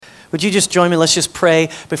Would you just join me? Let's just pray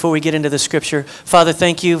before we get into the scripture. Father,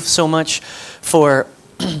 thank you so much for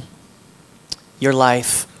your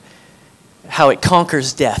life, how it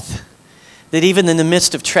conquers death. That even in the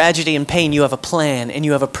midst of tragedy and pain, you have a plan and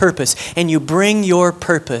you have a purpose, and you bring your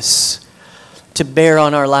purpose to bear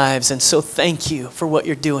on our lives. And so thank you for what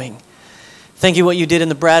you're doing. Thank you what you did in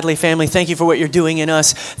the Bradley family. Thank you for what you're doing in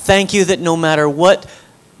us. Thank you that no matter what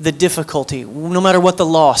the difficulty, no matter what the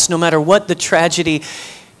loss, no matter what the tragedy,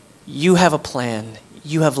 you have a plan.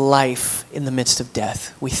 You have life in the midst of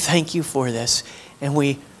death. We thank you for this, and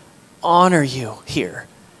we honor you here.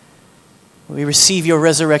 We receive your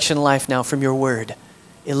resurrection life now from your word.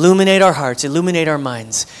 Illuminate our hearts, illuminate our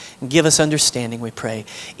minds, and give us understanding, we pray.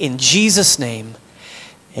 In Jesus' name,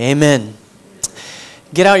 amen.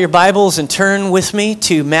 Get out your Bibles and turn with me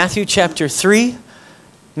to Matthew chapter 3.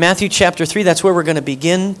 Matthew chapter 3, that's where we're going to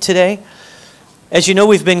begin today. As you know,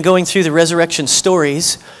 we've been going through the resurrection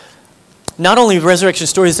stories. Not only resurrection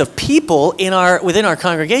stories of people within our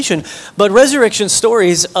congregation, but resurrection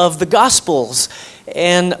stories of the Gospels.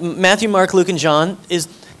 And Matthew, Mark, Luke, and John,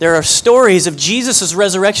 there are stories of Jesus'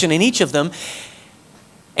 resurrection in each of them.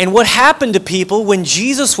 And what happened to people when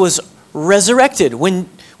Jesus was resurrected. When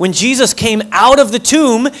Jesus came out of the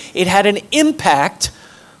tomb, it had an impact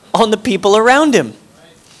on the people around him.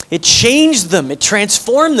 It changed them. It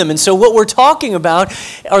transformed them. And so what we're talking about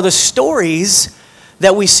are the stories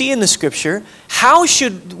that we see in the Scripture. How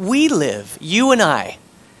should we live, you and I?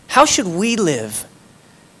 How should we live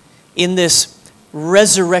in this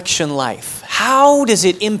resurrection life? How does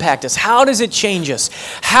it impact us? How does it change us?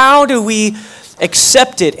 How do we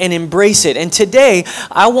accept it and embrace it? And today,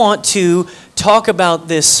 I want to talk about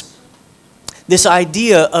this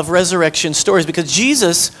idea of resurrection stories, because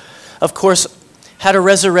Jesus, of course, had a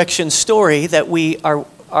resurrection story that we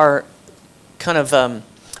are kind of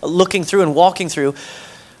looking through and walking through.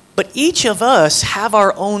 But each of us have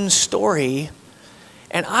our own story,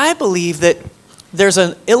 and I believe that there's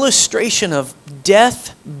an illustration of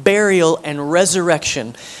death, burial, and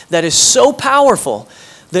resurrection that is so powerful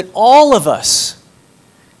that all of us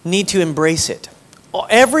need to embrace it.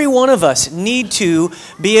 Every one of us need to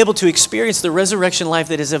be able to experience the resurrection life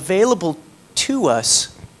that is available to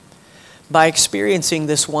us by experiencing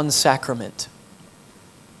this one sacrament.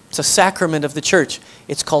 It's a sacrament of the church.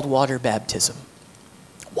 It's called water baptism.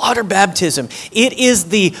 Water baptism. It is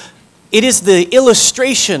the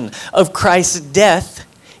illustration of Christ's death,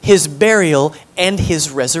 his burial, and his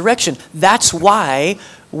resurrection. That's why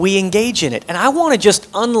we engage in it. And I want to just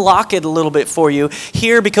unlock it a little bit for you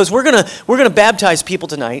here, because we're gonna baptize people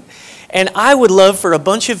tonight. And I would love for a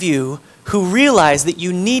bunch of you who realize that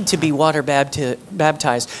you need to be water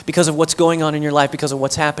baptized because of what's going on in your life, because of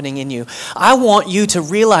what's happening in you. I want you to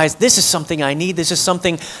realize this is something I need. This is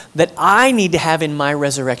something that I need to have in my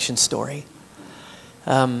resurrection story.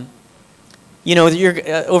 Over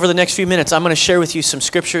the next few minutes, I'm going to share with you some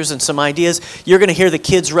scriptures and some ideas. You're going to hear the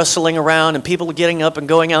kids rustling around and people getting up and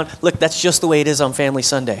going out. Look, that's just the way it is on Family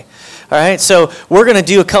Sunday. All right, so we're going to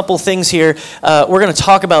do a couple things here. We're going to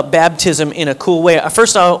talk about baptism in a cool way.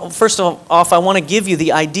 First off, I want to give you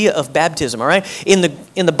the idea of baptism. All right, in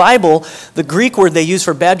the Bible, the Greek word they use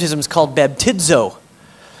for baptism is called baptizo.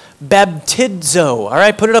 Baptizo. All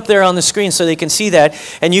right, put it up there on the screen so they can see that,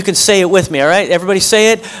 and you can say it with me. All right, everybody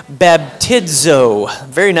say it. Baptizo.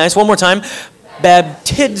 Very nice. One more time.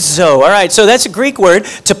 Baptizo. All right, so that's a Greek word.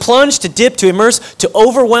 To plunge, to dip, to immerse, to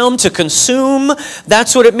overwhelm, to consume.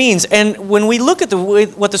 That's what it means. And when we look at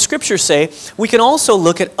what the scriptures say, we can also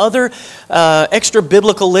look at other extra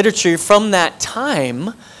biblical literature from that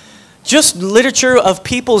time. Just literature of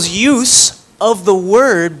people's use of the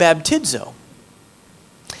word baptizo.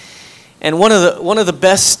 And one of the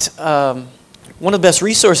best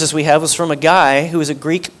resources we have was from a guy who was a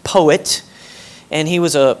Greek poet, and he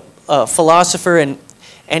was a philosopher, and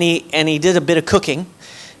he did a bit of cooking.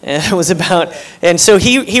 And so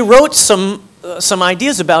he wrote some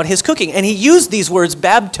ideas about his cooking, and he used these words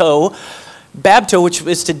babto, which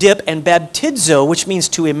is to dip, and baptizo, which means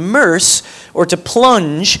to immerse or to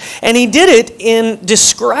plunge, and he did it in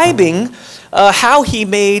describing how he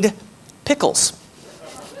made pickles.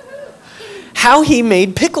 How he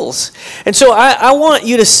made pickles. And so I want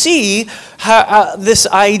you to see how, this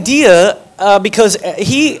idea, because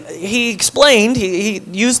he explained, he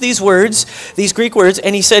used these words, these Greek words,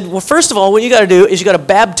 and he said, well, first of all, what you got to do is you got to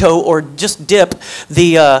babto, or just dip,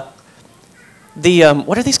 the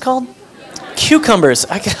what are these called? Cucumbers.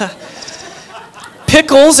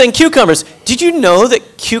 Pickles and cucumbers. Did you know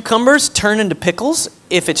that cucumbers turn into pickles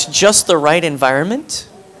if it's just the right environment?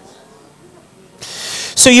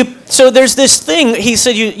 So there's this thing. He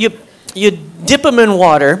said you dip them in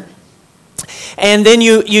water, And then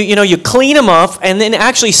you clean them off, and then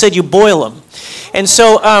actually said you boil them. And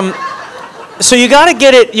so you got to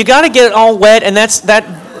get it all wet, and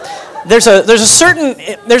there's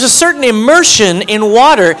a certain immersion in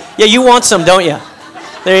water. Yeah, you want some, don't you?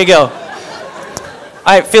 There you go.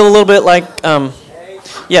 I feel a little bit like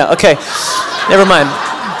yeah, okay. Never mind.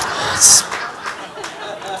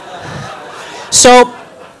 So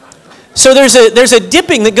there's a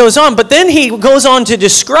dipping that goes on, but then he goes on to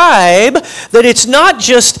describe that it's not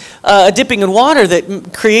just a dipping in water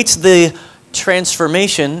that creates the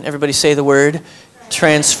transformation. Everybody say the word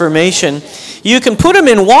transformation. You can put them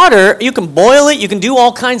in water, you can boil it, you can do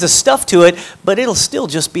all kinds of stuff to it, but it'll still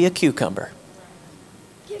just be a cucumber.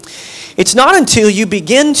 It's not until you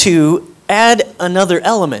begin to add another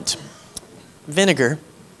element, vinegar,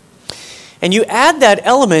 and you add that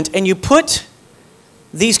element and you put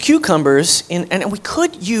these cucumbers in, and we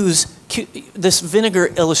could use this vinegar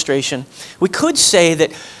illustration. We could say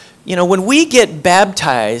that, when we get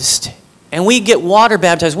baptized and we get water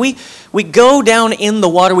baptized, we go down in the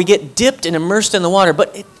water, we get dipped and immersed in the water,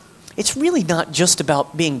 but it's really not just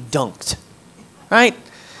about being dunked, right?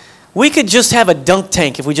 We could just have a dunk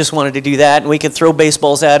tank if we just wanted to do that, and we could throw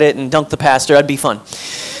baseballs at it and dunk the pastor. That'd be fun.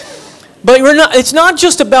 But it's not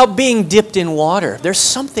just about being dipped in water. There's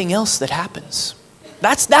something else that happens.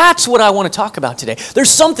 That's what I want to talk about today. There's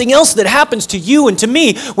something else that happens to you and to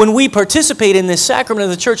me when we participate in this sacrament of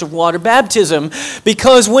the Church of Water Baptism,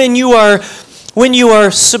 because when you are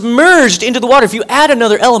submerged into the water, if you add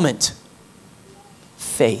another element,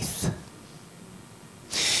 faith.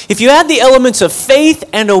 If you add the elements of faith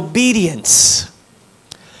and obedience,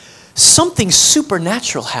 something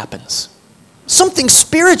supernatural happens. Something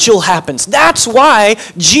spiritual happens. That's why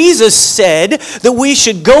Jesus said that we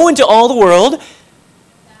should go into all the world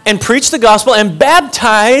and preach the gospel and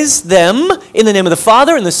baptize them in the name of the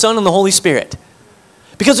Father and the Son and the Holy Spirit.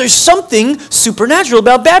 Because there's something supernatural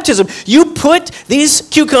about baptism. You put these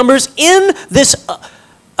cucumbers in this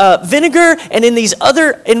vinegar and in this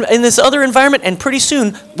other environment, and pretty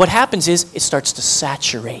soon what happens is it starts to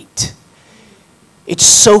saturate. It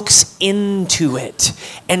soaks into it.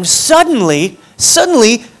 And suddenly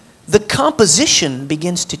the composition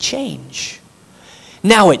begins to change.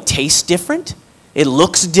 Now it tastes different. It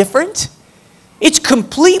looks different. It's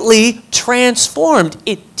completely transformed.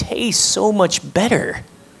 It tastes so much better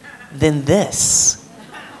than this.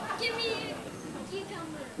 Give me a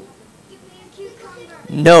cucumber. Give me a cucumber.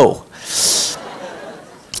 No.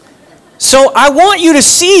 So I want you to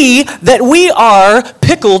see that we are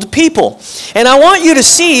pickled people. And I want you to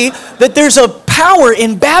see that there's a power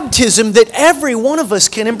in baptism that every one of us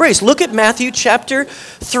can embrace. Look at Matthew chapter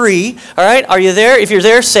 3. All right, are you there? If you're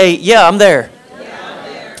there, say, yeah, I'm there.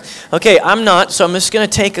 Okay, I'm not, so I'm just going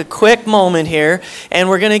to take a quick moment here, and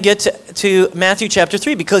we're going to get to Matthew chapter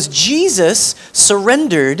 3, because Jesus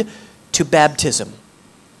surrendered to baptism.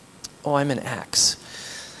 Oh, I'm in Acts.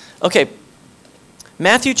 Okay,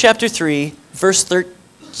 Matthew chapter 3, verse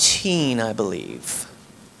 13, I believe.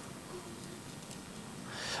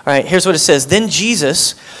 All right, here's what it says. Then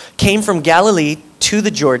Jesus came from Galilee to the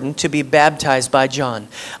Jordan to be baptized by John.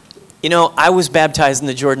 I was baptized in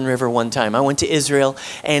the Jordan River one time. I went to Israel,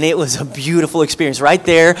 and it was a beautiful experience. Right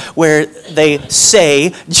there where they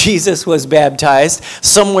say Jesus was baptized,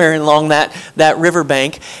 somewhere along that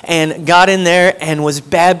riverbank, and got in there and was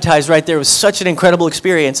baptized right there. It was such an incredible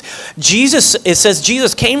experience. It says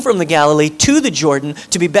Jesus came from the Galilee to the Jordan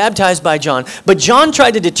to be baptized by John. But John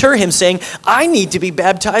tried to deter him, saying, I need to be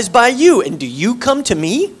baptized by you, and do you come to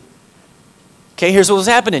me? Okay, here's what was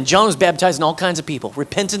happening. John was baptizing all kinds of people,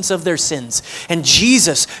 repentance of their sins. And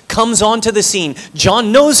Jesus comes onto the scene.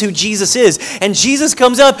 John knows who Jesus is. And Jesus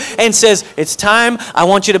comes up and says, it's time, I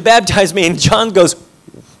want you to baptize me. And John goes,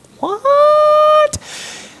 what?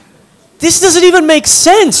 This doesn't even make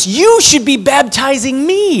sense. You should be baptizing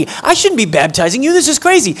me. I shouldn't be baptizing you. This is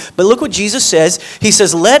crazy. But look what Jesus says. He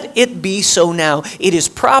says, let it be so now. It is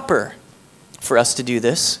proper for us to do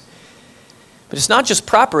this. But it's not just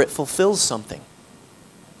proper, it fulfills something.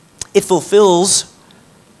 It fulfills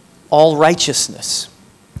all righteousness.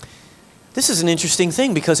 This is an interesting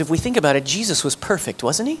thing, because if we think about it, Jesus was perfect,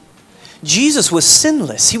 wasn't he? Jesus was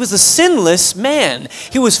sinless. He was a sinless man.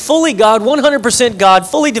 He was fully God, 100% God,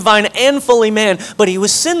 fully divine and fully man, but he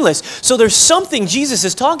was sinless. So there's something Jesus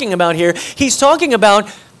is talking about here. He's talking about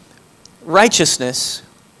righteousness.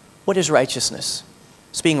 What is righteousness?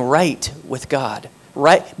 It's being right with God.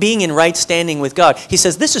 Right, being in right standing with God. He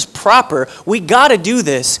says, this is proper. We got to do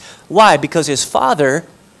this. Why? Because his Father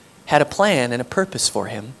had a plan and a purpose for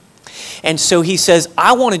him. And so he says,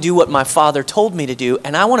 I want to do what my Father told me to do,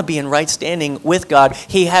 and I want to be in right standing with God.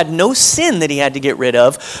 He had no sin that he had to get rid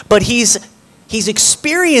of, but he's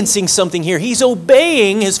experiencing something here. He's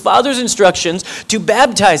obeying his Father's instructions to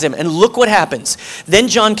baptize him. And look what happens. Then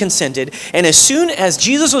John consented, and as soon as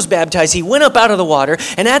Jesus was baptized, he went up out of the water,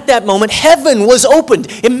 and at that moment, heaven was opened.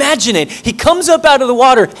 Imagine it. He comes up out of the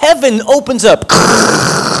water, heaven opens up.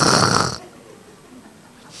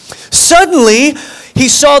 Suddenly, he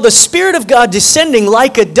saw the Spirit of God descending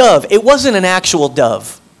like a dove. It wasn't an actual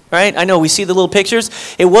dove, right? I know we see the little pictures.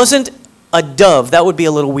 It wasn't a dove. That would be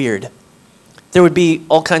a little weird. There would be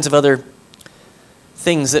all kinds of other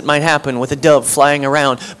things that might happen with a dove flying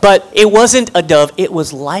around. But it wasn't a dove. It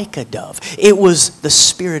was like a dove. It was the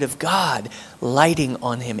Spirit of God lighting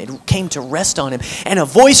on him. It came to rest on him. And a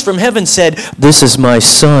voice from heaven said, "This is my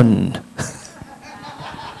Son,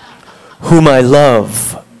 whom I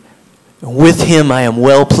love. With him I am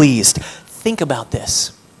well pleased." Think about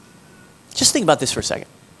this. Just think about this for a second.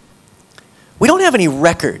 We don't have any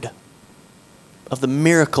record of the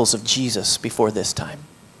miracles of Jesus before this time.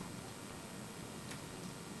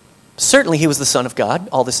 Certainly he was the Son of God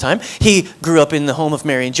all this time. He grew up in the home of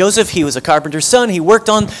Mary and Joseph. He was a carpenter's son. He worked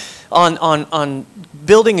on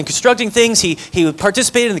building and constructing things. He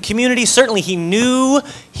participated in the community. Certainly he knew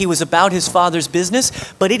he was about his Father's business.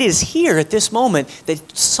 But it is here at this moment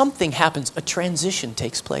that something happens. A transition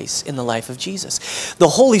takes place in the life of Jesus. The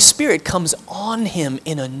Holy Spirit comes on him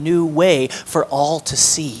in a new way for all to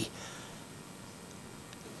see.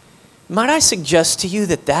 Might I suggest to you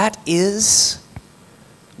that that is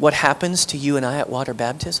what happens to you and I at water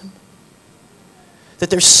baptism? That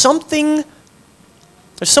there's something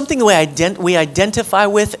we identify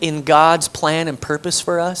with in God's plan and purpose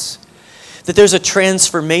for us. That there's a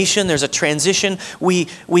transformation, there's a transition. We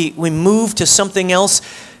move to something else.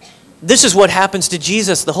 This is what happens to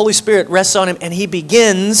Jesus. The Holy Spirit rests on him and he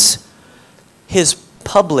begins his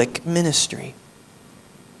public ministry.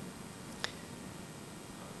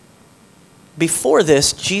 Before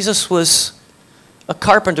this, Jesus was a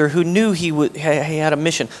carpenter who knew he had a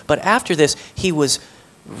mission. But after this, he was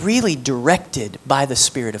really directed by the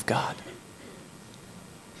Spirit of God.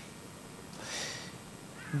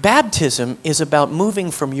 Baptism is about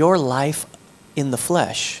moving from your life in the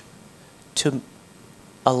flesh to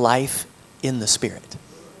a life in the Spirit.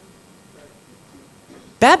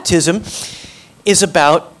 Baptism is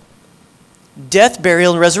about death,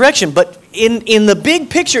 burial, and resurrection. But in the big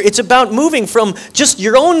picture, it's about moving from just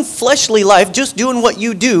your own fleshly life, just doing what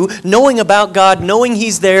you do, knowing about God, knowing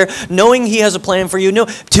he's there, knowing he has a plan for you,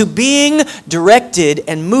 to being directed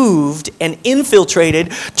and moved and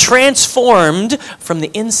infiltrated, transformed from the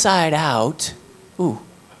inside out,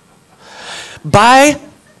 by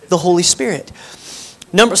the Holy Spirit.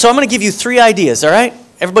 So I'm going to give you 3 ideas, all right?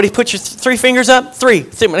 Everybody put your 3 fingers up. 3. I'm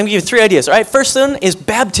going to give you 3 ideas, all right? First one is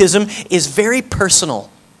baptism is very personal.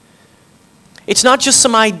 It's not just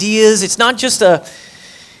some ideas. It's not just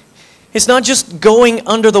going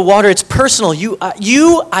under the water. It's personal. You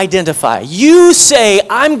identify. You say,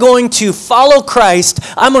 I'm going to follow Christ.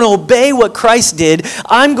 I'm going to obey what Christ did.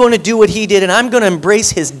 I'm going to do what he did, and I'm going to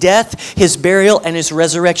embrace his death, his burial, and his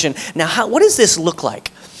resurrection. Now, what does this look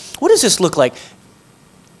like? What does this look like?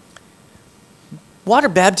 Water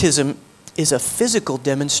baptism is a physical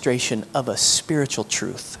demonstration of a spiritual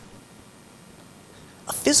truth.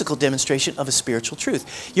 A physical demonstration of a spiritual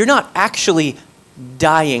truth. You're not actually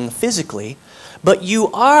dying physically, but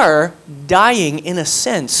you are dying in a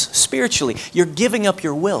sense spiritually. You're giving up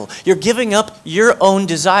your will. You're giving up your own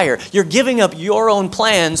desire. You're giving up your own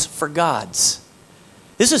plans for God's.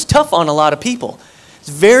 This is tough on a lot of people. It's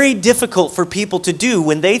very difficult for people to do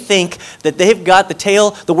when they think that they've got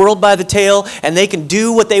the world by the tail, and they can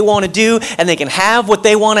do what they want to do, and they can have what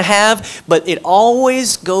they want to have, but it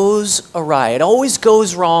always goes awry. It always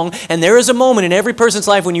goes wrong, and there is a moment in every person's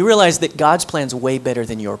life when you realize that God's plan's way better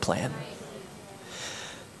than your plan.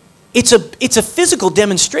 It's a physical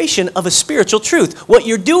demonstration of a spiritual truth. What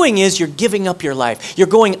you're doing is you're giving up your life. You're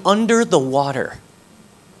going under the water.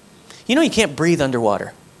 You know you can't breathe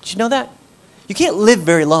underwater. Did you know that? You can't live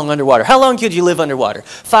very long underwater. How long could you live underwater?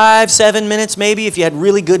 5, 7 minutes maybe if you had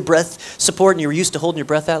really good breath support and you were used to holding your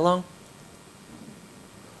breath that long?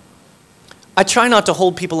 I try not to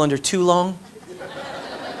hold people under too long.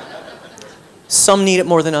 Some need it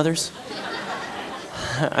more than others.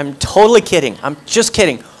 I'm totally kidding. I'm just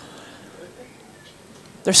kidding.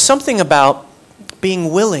 There's something about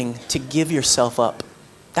being willing to give yourself up.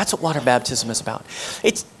 That's what water baptism is about.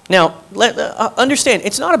 Understand,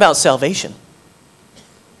 it's not about salvation.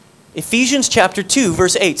 Ephesians chapter 2,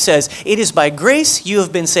 verse 8 says, "It is by grace you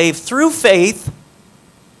have been saved through faith,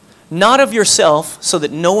 not of yourself, so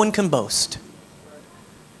that no one can boast.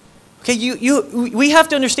 Okay, we have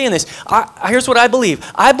to understand this. Here's what I believe.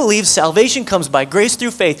 I believe salvation comes by grace through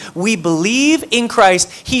faith. We believe in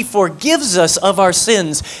Christ. He forgives us of our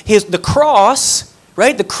sins. The cross,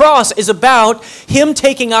 right? The cross is about Him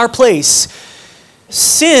taking our place.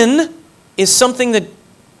 Sin is something that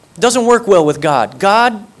doesn't work well with God.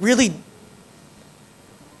 God really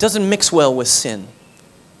doesn't mix well with sin.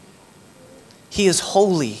 He is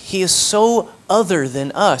holy. He is so other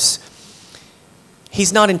than us.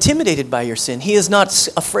 He's not intimidated by your sin. He is not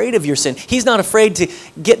afraid of your sin. He's not afraid to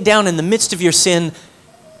get down in the midst of your sin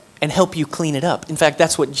and help you clean it up. In fact,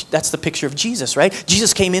 that's the picture of Jesus, right?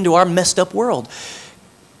 Jesus came into our messed up world.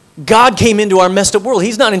 God came into our messed up world.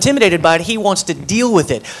 He's not intimidated by it. He wants to deal with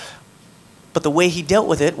it. But the way He dealt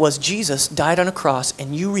with it was Jesus died on a cross,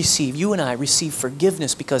 and you and I receive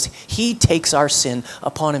forgiveness because He takes our sin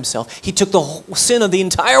upon Himself. He took the whole sin of the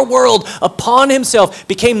entire world upon Himself,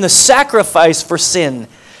 became the sacrifice for sin,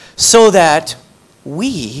 so that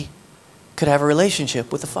we could have a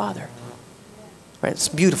relationship with the Father. Right? It's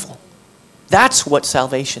beautiful. That's what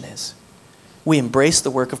salvation is. We embrace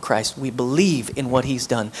the work of Christ. We believe in what He's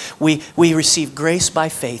done. We receive grace by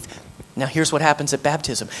faith. Now here's what happens at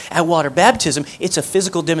baptism. At water baptism, it's a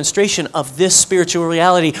physical demonstration of this spiritual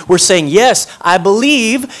reality. We're saying, yes, I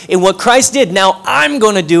believe in what Christ did. Now I'm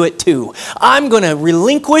going to do it too. I'm going to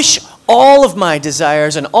relinquish all of my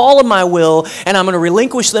desires and all of my will, and I'm going to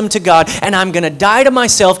relinquish them to God, and I'm going to die to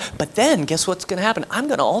myself. But then, guess what's going to happen? I'm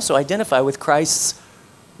going to also identify with Christ's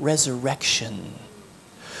resurrection,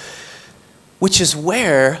 which is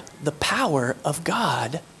where the power of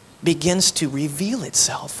God begins to reveal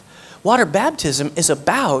itself. Water baptism is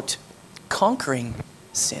about conquering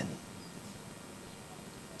sin.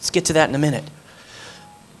 Let's get to that in a minute.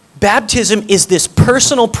 Baptism is this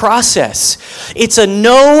personal process. It's a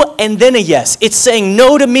no and then a yes. It's saying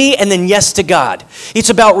no to me and then yes to God. It's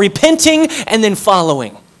about repenting and then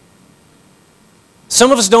following.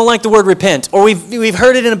 Some of us don't like the word repent, or we've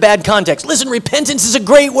heard it in a bad context. Listen, repentance is a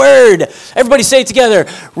great word. Everybody say it together.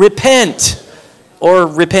 Repent, or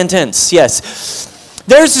repentance, yes.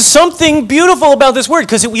 There's something beautiful about this word,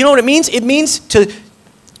 because you know what it means? It means to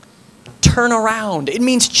turn around. It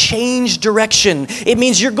means change direction. It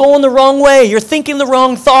means you're going the wrong way. You're thinking the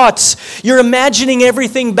wrong thoughts. You're imagining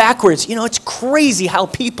everything backwards. You know, it's crazy how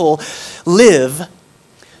people live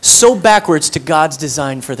so backwards to God's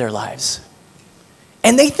design for their lives.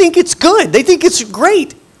 And they think it's good. They think it's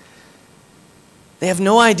great. They have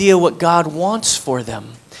no idea what God wants for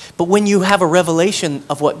them. But when you have a revelation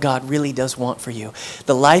of what God really does want for you,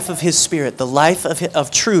 the life of His Spirit, the life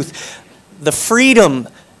of truth, the freedom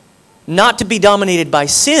not to be dominated by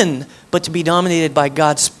sin, but to be dominated by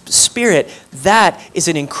God's Spirit, that is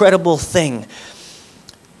an incredible thing.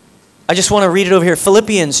 I just want to read it over here.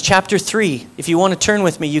 Philippians chapter 3. If you want to turn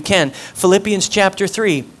with me, you can. Philippians chapter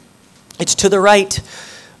 3. It's to the right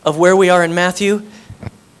of where we are in Matthew.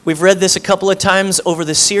 We've read this a couple of times over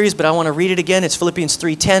this series, but I want to read it again. It's Philippians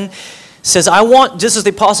 3:10. It says, this is the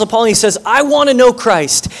Apostle Paul, and he says, I want to know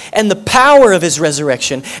Christ and the power of His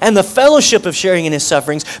resurrection and the fellowship of sharing in His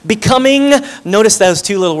sufferings, becoming, notice those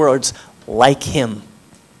two little words, like Him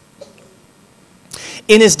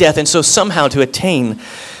in His death, and so somehow to attain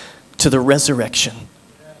to the resurrection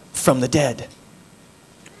from the dead.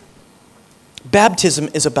 Baptism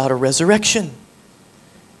is about a resurrection.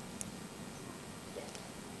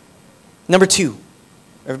 Number 2.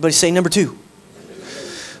 Everybody say number 2.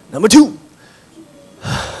 Number 2.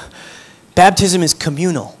 Baptism is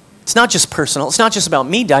communal. It's not just personal. It's not just about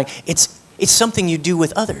me dying. It's something you do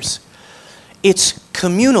with others. It's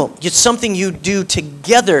communal. It's something you do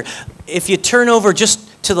together. If you turn over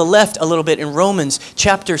just to the left a little bit in Romans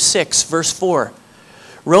chapter 6, verse 4.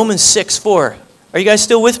 Romans 6:4. Are you guys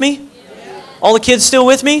still with me? Yeah. All the kids still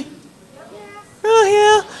with me? Yeah.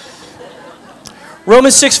 Oh, yeah.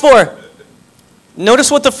 Romans 6:4.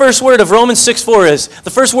 Notice what the first word of Romans 6:4 is. The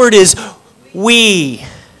first word is we.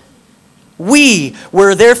 We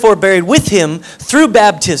were therefore buried with Him through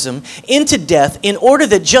baptism into death, in order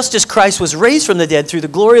that just as Christ was raised from the dead through the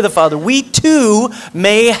glory of the Father, we too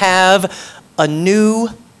may have a new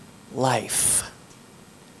life.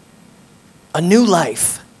 A new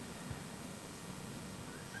life.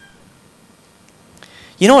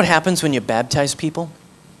 You know what happens when you baptize people?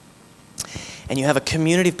 And you have a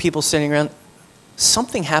community of people sitting around?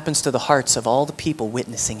 Something happens to the hearts of all the people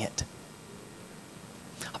witnessing it.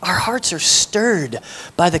 Our hearts are stirred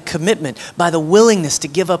by the commitment, by the willingness to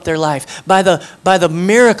give up their life, by the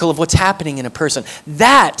miracle of what's happening in a person.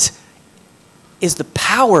 That is the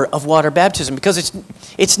power of water baptism, because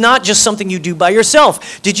it's not just something you do by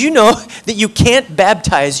yourself. Did you know that you can't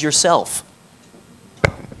baptize yourself?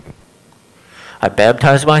 I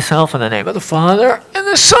baptize myself in the name of the Father and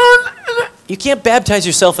the Son. You can't baptize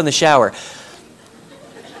yourself in the shower.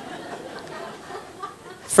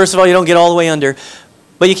 First of all, you don't get all the way under.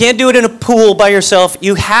 But you can't do it in a pool by yourself.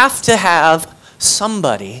 You have to have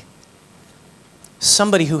somebody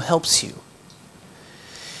who helps you.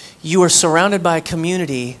 You are surrounded by a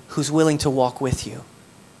community who's willing to walk with you.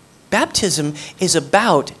 Baptism is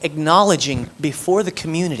about acknowledging before the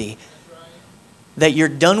community that you're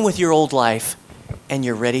done with your old life and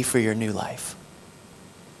you're ready for your new life.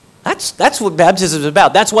 That's what baptism is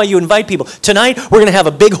about. That's why you invite people. Tonight, we're going to have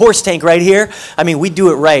a big horse tank right here. I mean, we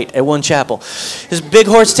do it right at One Chapel. This big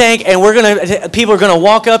horse tank, and people are going to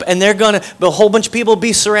walk up, and a whole bunch of people will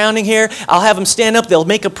be surrounding here. I'll have them stand up. They'll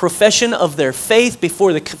make a profession of their faith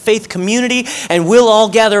before the faith community, and we'll all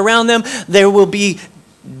gather around them. There will be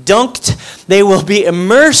dunked, they will be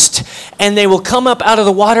immersed, and they will come up out of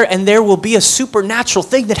the water, and there will be a supernatural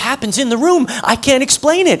thing that happens in the room. I can't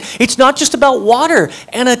explain it. It's not just about water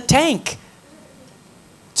and a tank.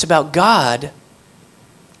 It's about God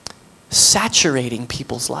saturating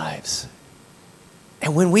people's lives.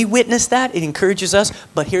 And when we witness that, it encourages us.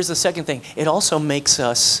 But here's the second thing. It also makes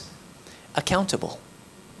us accountable.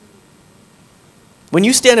 When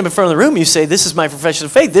you stand up in front of the room, you say, this is my profession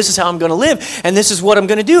of faith. This is how I'm going to live. And this is what I'm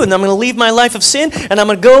going to do. And I'm going to leave my life of sin. And I'm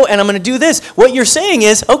going to go and I'm going to do this. What you're saying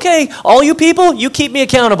is, okay, all you people, you keep me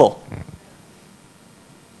accountable.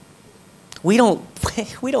 We don't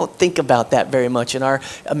think about that very much in our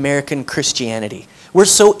American Christianity. We're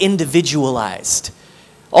so individualized.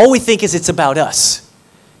 All we think is it's about us.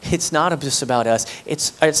 It's not just about us.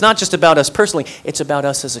 It's not just about us personally. It's about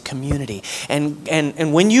us as a community.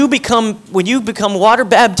 And when you become water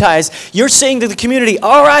baptized, you're saying to the community,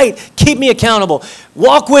 all right, keep me accountable.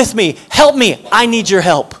 Walk with me. Help me. I need your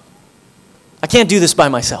help. I can't do this by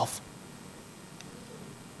myself.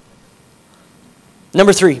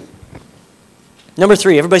 Number three.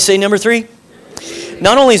 Everybody say number three.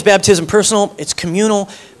 Not only is baptism personal, it's communal,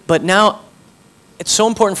 but now it's so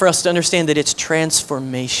important for us to understand that it's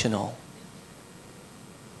transformational.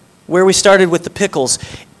 Where we started with the pickles,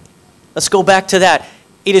 let's go back to that.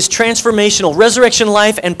 It is transformational. Resurrection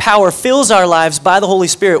life and power fills our lives by the Holy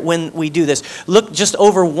Spirit when we do this. Look just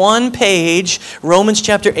over one page, Romans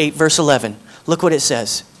chapter 8, verse 11. Look what it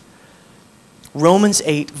says. Romans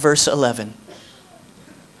 8, verse 11.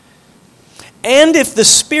 And if the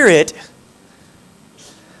Spirit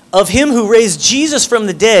of him who raised Jesus from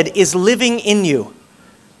the dead is living in you.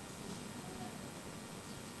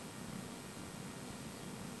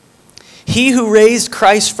 He who raised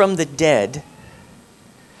Christ from the dead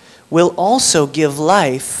will also give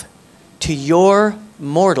life to your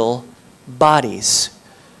mortal bodies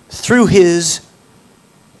through his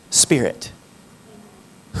Spirit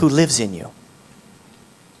who lives in you.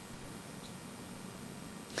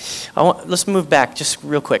 Let's move back just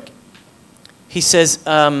real quick. He says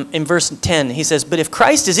in verse 10, he says, but if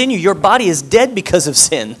Christ is in you, your body is dead because of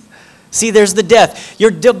sin. See, there's the death.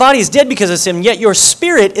 Your body is dead because of sin, yet your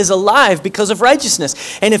spirit is alive because of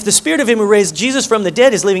righteousness. And if the Spirit of him who raised Jesus from the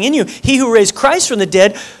dead is living in you, he who raised Christ from the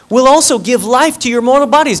dead will also give life to your mortal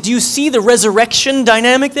bodies. Do you see the resurrection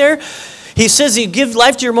dynamic there? He says he gives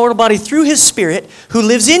life to your mortal body through his Spirit who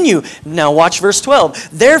lives in you. Now watch verse 12.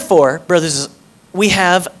 Therefore, brothers, we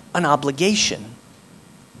have an obligation.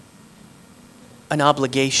 An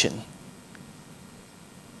obligation.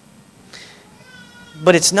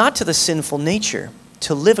 But it's not to the sinful nature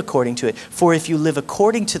to live according to it. For if you live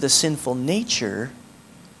according to the sinful nature,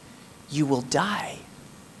 you will die.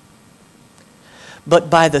 But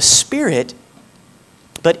by the Spirit,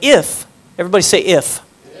 everybody say if.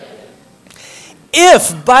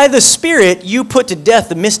 If by the Spirit you put to death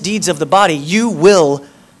the misdeeds of the body, you will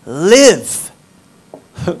live.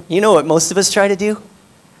 You know what most of us try to do?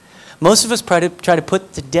 Most of us try to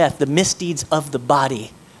put to death the misdeeds of the body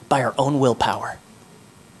by our own willpower.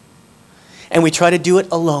 And we try to do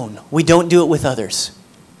it alone. We don't do it with others.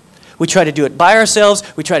 We try to do it by ourselves.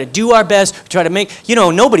 We try to do our best. We try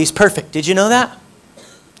to nobody's perfect. Did you know that?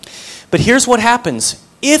 But here's what happens.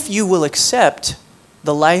 If you will accept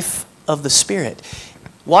the life of the Spirit,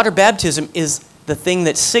 water baptism is the thing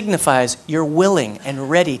that signifies you're willing and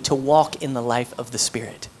ready to walk in the life of the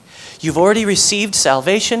Spirit. You've already received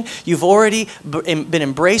salvation. You've already been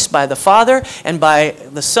embraced by the Father and by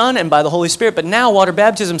the Son and by the Holy Spirit. But now water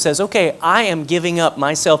baptism says, okay, I am giving up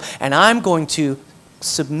myself and I'm going to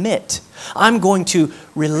submit. I'm going to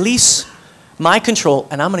release my control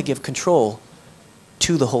and I'm going to give control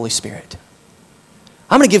to the Holy Spirit.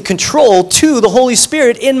 I'm going to give control to the Holy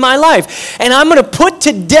Spirit in my life. And I'm going to put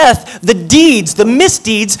to death the deeds, the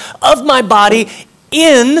misdeeds of my body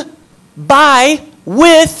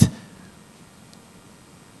with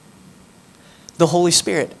the Holy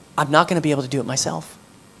Spirit. I'm not going to be able to do it myself.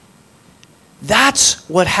 That's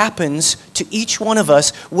what happens to each one of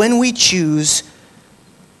us when we choose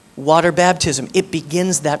water baptism. It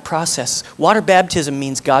begins that process. Water baptism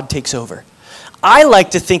means God takes over. I like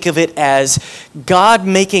to think of it as God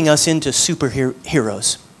making us into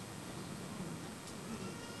superheroes.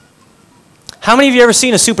 How many of you ever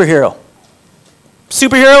seen a superhero?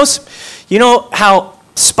 Superheroes? You know how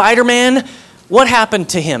Spider-Man, what happened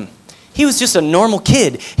to him? He was just a normal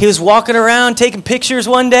kid. He was walking around taking pictures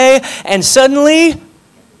one day, and suddenly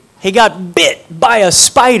he got bit by a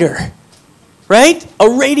spider, right? A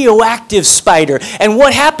radioactive spider. And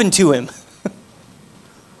what happened to him?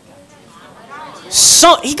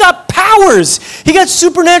 So, he got powers. He got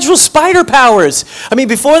supernatural spider powers. I mean,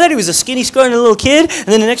 before that, he was a skinny, scrawny little kid, and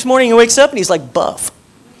then the next morning he wakes up and he's like buff.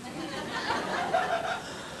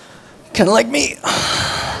 Kind of like me.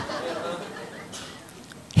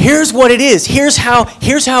 Here's what it is. Here's how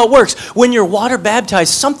it works. When you're water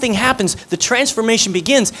baptized, something happens. The transformation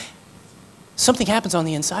begins. Something happens on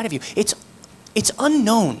the inside of you. It's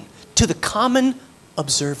unknown to the common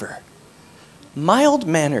observer.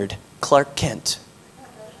 Mild-mannered Clark Kent,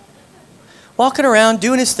 walking around,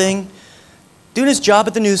 doing his thing, doing his job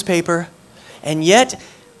at the newspaper, and yet,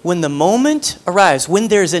 when the moment arrives, when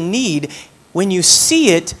there's a need, when you see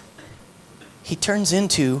it, he turns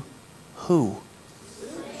into who?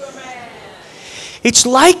 Superman. It's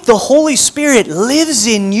like the Holy Spirit lives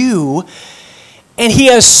in you, and he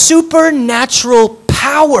has supernatural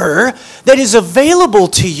power that is available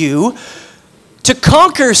to you to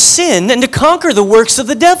conquer sin and to conquer the works of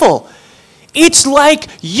the devil. It's like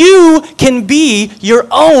you can be your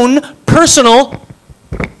own personal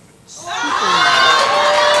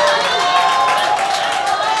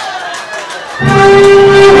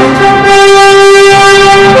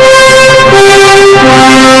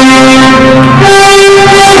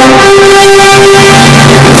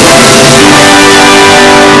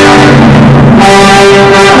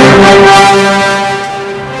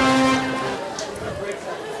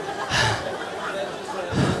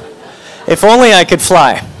If only I could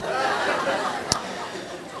fly.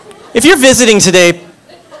 If you're visiting today,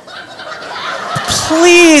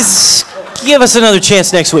 please give us another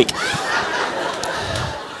chance next week.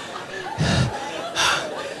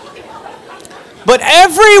 But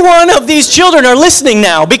every one of these children are listening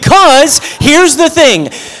now, because here's the thing.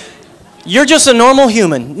 You're just a normal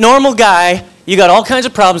human, normal guy. You got all kinds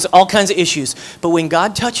of problems, all kinds of issues. But when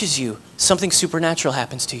God touches you, something supernatural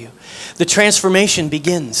happens to you. The transformation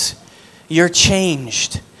begins. You're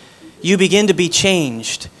changed. You begin to be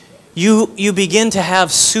changed. You begin to have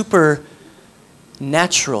supernatural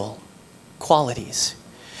qualities.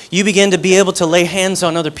 You begin to be able to lay hands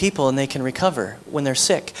on other people and they can recover when they're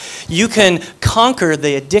sick. You can conquer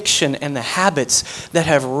the addiction and the habits that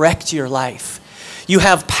have wrecked your life. You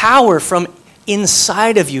have power from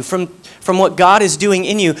inside of you, from what God is doing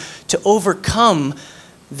in you, to overcome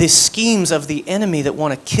the schemes of the enemy that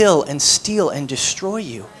want to kill and steal and destroy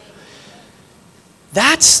you.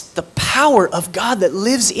 That's the power of God that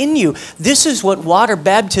lives in you. This is what water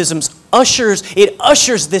baptism ushers. It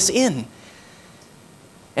ushers this in.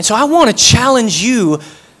 And so I want to challenge you.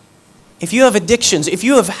 If you have addictions, if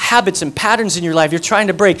you have habits and patterns in your life you're trying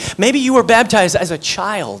to break, maybe you were baptized as a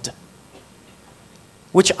child,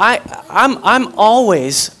 which I'm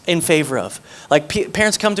always in favor of. Like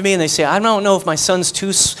parents come to me and they say, I don't know if my son's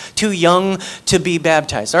too young to be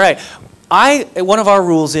baptized. All right, one of our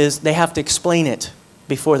rules is they have to explain it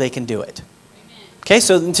before they can do it. Okay,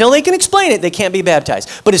 so until they can explain it, they can't be baptized.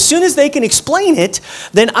 But as soon as they can explain it,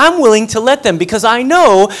 then I'm willing to let them, because I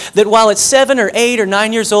know that while it's 7 or 8 or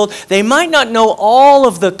 9 years old, they might not know all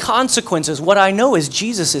of the consequences. What I know is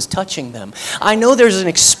Jesus is touching them. I know there's an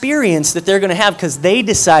experience that they're going to have because they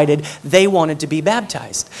decided they wanted to be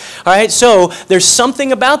baptized. All right, so there's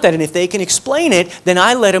something about that, and if they can explain it, then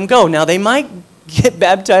I let them go. Now, they might get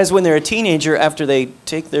baptized when they're a teenager after they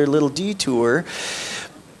take their little detour,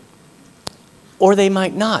 or they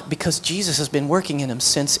might not, because Jesus has been working in them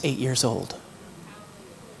since 8 years old.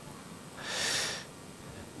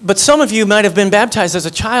 But some of you might have been baptized as a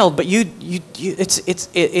child, but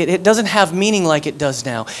it doesn't have meaning like it does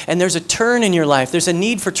now. And there's a turn in your life. There's a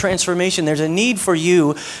need for transformation. There's a need for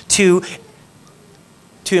you to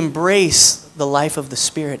embrace the life of the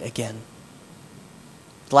Spirit again.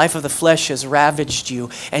 The life of the flesh has ravaged you,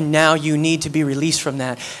 and now you need to be released from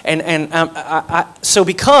that. So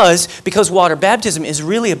because water baptism is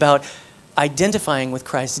really about identifying with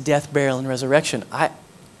Christ's death, burial, and resurrection, I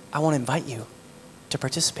want to invite you to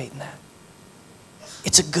participate in that.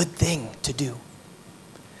 It's a good thing to do.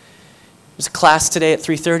 There's a class today at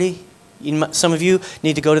 3:30. Some of you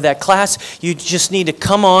need to go to that class. You just need to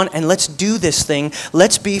come on and let's do this thing.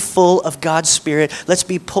 Let's be full of God's Spirit. Let's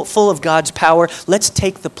be full of God's power. Let's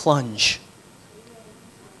take the plunge.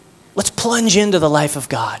 Let's plunge into the life of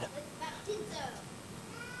God.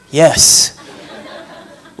 Yes.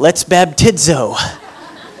 Let's baptizo.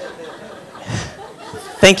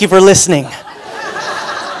 Thank you for listening.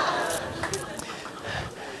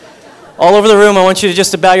 All over the room, I want you to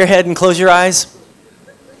just bow your head and close your eyes.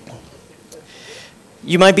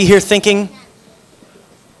 You might be here thinking,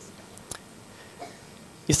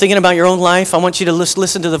 you're thinking about your own life. I want you to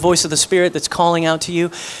listen to the voice of the Spirit that's calling out to you.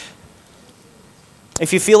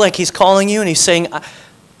 If you feel like He's calling you and He's saying,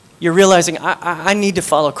 you're realizing, I need to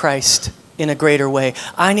follow Christ in a greater way.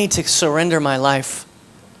 I need to surrender my life.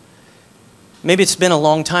 Maybe it's been a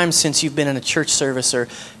long time since you've been in a church service, or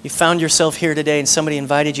you found yourself here today and somebody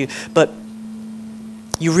invited you, but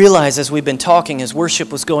you realize as we've been talking, as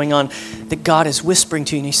worship was going on, that God is whispering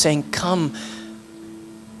to you and He's saying, come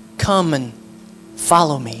and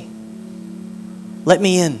follow me. Let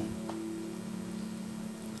me in.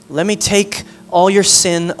 Let me take all your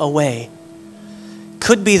sin away.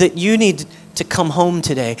 Could be that you need to come home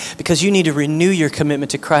today because you need to renew your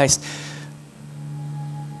commitment to Christ.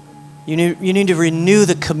 You need to renew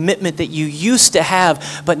the commitment that you used to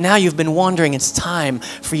have, but now you've been wandering. It's time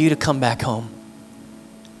for you to come back home.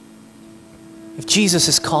 If Jesus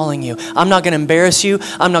is calling you, I'm not going to embarrass you.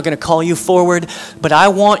 I'm not going to call you forward, but I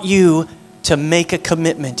want you to make a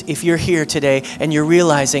commitment. If you're here today and you're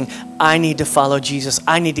realizing, I need to follow Jesus.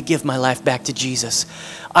 I need to give my life back to Jesus.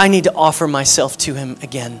 I need to offer myself to Him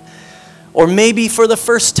again. Or maybe for the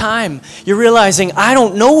first time, you're realizing, I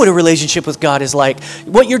don't know what a relationship with God is like.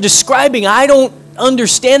 What you're describing, I don't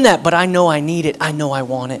understand that, but I know I need it. I know I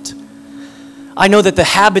want it. I know that the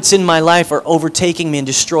habits in my life are overtaking me and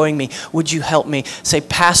destroying me. Would you help me? Say,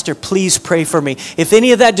 Pastor, please pray for me. If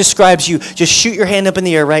any of that describes you, just shoot your hand up in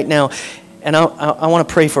the air right now. And I want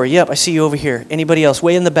to pray for you. Yep, I see you over here. Anybody else?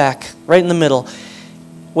 Way in the back, right in the middle.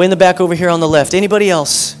 Way in the back over here on the left. Anybody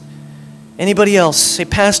else? Anybody else? Say,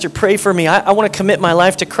 Pastor, pray for me. I want to commit my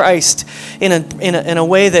life to Christ in a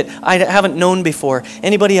way that I haven't known before.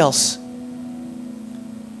 Anybody else?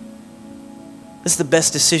 This is the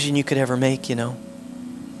best decision you could ever make, you know.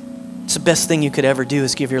 It's the best thing you could ever do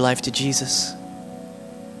is give your life to Jesus.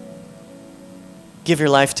 Give your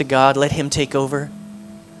life to God. Let Him take over.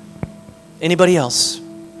 Anybody else?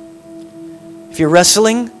 If you're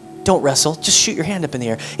wrestling, don't wrestle. Just shoot your hand up in the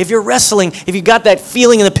air. If you're wrestling, if you got that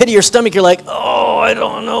feeling in the pit of your stomach, you're like, oh, I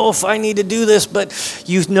don't know if I need to do this, but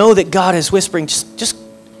you know that God is whispering, just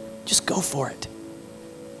go for it.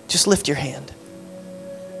 Just lift your hand.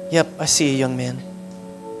 Yep, I see a young man.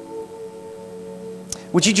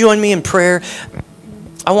 Would you join me in prayer?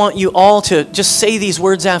 I want you all to just say these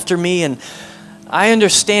words after me, and I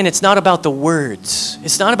understand it's not about the words.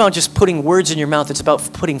 It's not about just putting words in your mouth. It's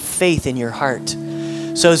about putting faith in your heart.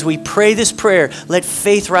 So as we pray this prayer, let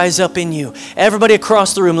faith rise up in you. Everybody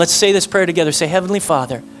across the room, let's say this prayer together. Say, Heavenly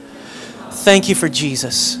Father, thank you for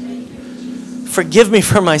Jesus. Forgive me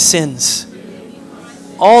for my sins,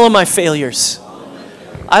 all of my failures.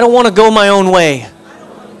 I don't want to go my own way.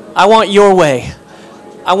 I want your way.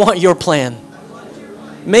 I want your plan.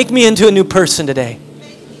 Make me into a new person today.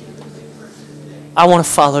 I want to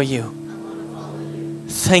follow you.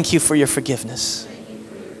 Thank you for your forgiveness.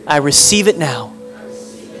 I receive it now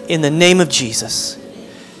in the name of Jesus.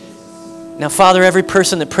 Now, Father, every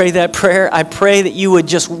person that prayed that prayer, I pray that you would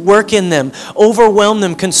just work in them, overwhelm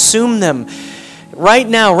them, consume them. Right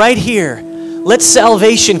now, right here, let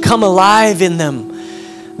salvation come alive in them.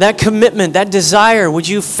 That commitment, that desire, would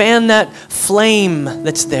you fan that flame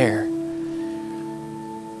that's there?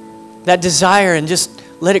 That desire, and just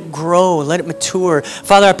let it grow, let it mature.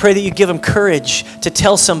 Father, I pray that you give them courage to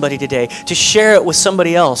tell somebody today, to share it with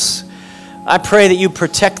somebody else. I pray that you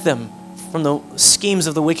protect them from the schemes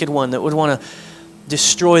of the wicked one that would want to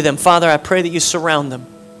destroy them. Father, I pray that you surround them,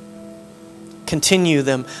 continue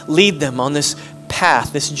them, lead them on this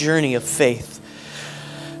path, this journey of faith.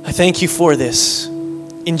 I thank you for this.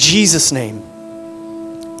 In Jesus' name,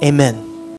 amen.